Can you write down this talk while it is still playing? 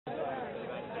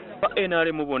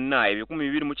NRM bonna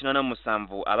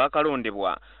 287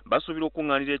 abakalondebwa basuubira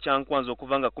okuŋŋaanira Kyankwanzi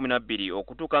okuva nga 12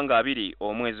 okutuuka nga 2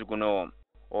 omwezi guno.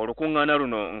 Olukuŋŋaana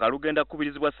luno nga lugenda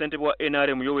kubirizibwa ssentebe wa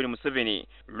NRM Yoweri Museveni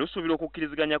lusuubira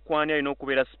okukkiriziganya kwani alina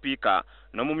okubeera sipiika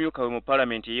n'omumyuka we mu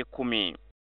palamenti ey'e10.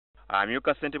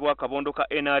 Amyuka ssentebe w'akabondo ka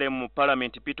NRM mu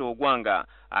palamenti Peter Ogwang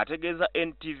ategeeza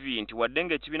NTV nti wadde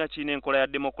ng'ekibiina kirina enkola ya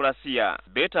demokrasiya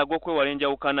beetaaga okwewala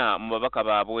enjawukana mu babaka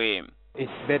baabwe.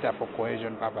 It's better for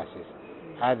cohesion purposes,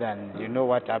 other than you know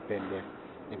what happened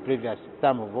the previous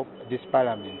term of this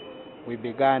parliament. We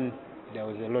began, there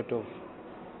was a lot of,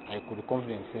 I could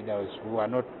confidently say we were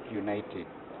not united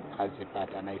as a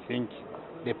party, and I think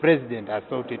the president has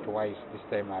thought it wise this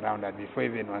time around that before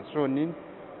even was sworn in,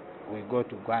 we go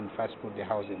and first put the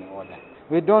house in order.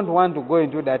 We don't want to go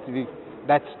into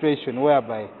that situation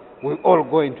whereby we all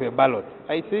go into a ballot.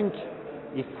 I think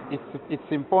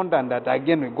it's important that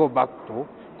again we go back to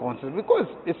council because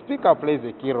the speaker plays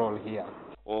a key role here.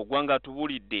 Ogwanga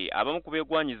tubulidde abamu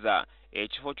kubeegwanyiza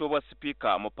ekifo ky'obwa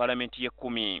sipiika mu palamenti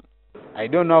y'e10. I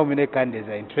don't know how many candidates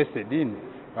are interested in,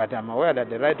 but I'm aware that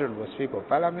the right honorable speaker of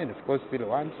parliament of course still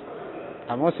wants.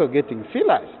 I'm also getting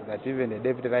feelers that even the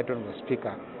deputy right honorable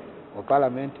speaker of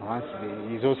parliament wants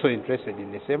is also interested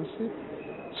in the same seat.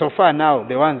 So far now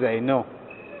the ones I know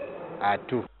are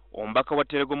 2. Ombaka wa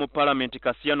Terego mu palamenti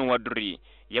Kasiyano Wadri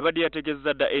yabadde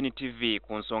yategezza dda NTV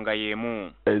ku nsonga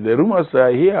y'emu. The rumors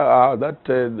here are that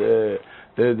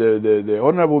the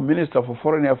Honorable Minister for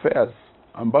Foreign Affairs,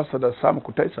 Ambassador Sam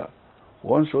Kutesa,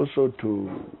 wants also to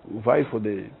vie for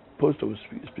the post of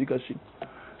speakership.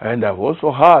 And I've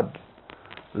also heard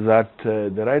that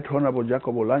the Right Honorable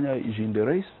Jacob Oulanyah is in the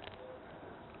race.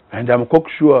 And I'm quite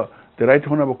sure the Right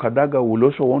Honorable Kadaga will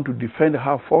also want to defend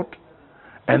her fort.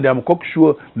 And I'm quite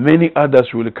sure many others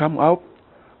will come out.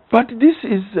 But this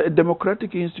is a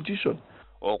democratic institution.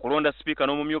 Okulonda sipiika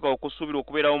n'omumyuka okusuubira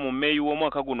okubeerawo mu May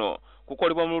w'omwaka guno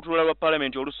kukolebwa mu lutuula lwa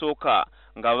palamenti olusooka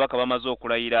ng'ababaka bamaze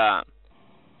okulayira.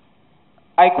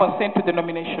 I consent to the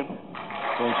nomination.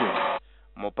 Thank you.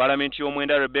 Mu palamenti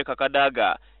y'omwenda Rebecca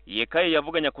Kadaga yekka ye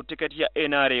yavuganya ku tiketi ya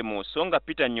NRM so nga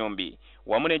Peter Nyombi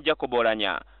wamu ne Jacob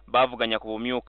Oulanyah baavuganya ku bumyuka.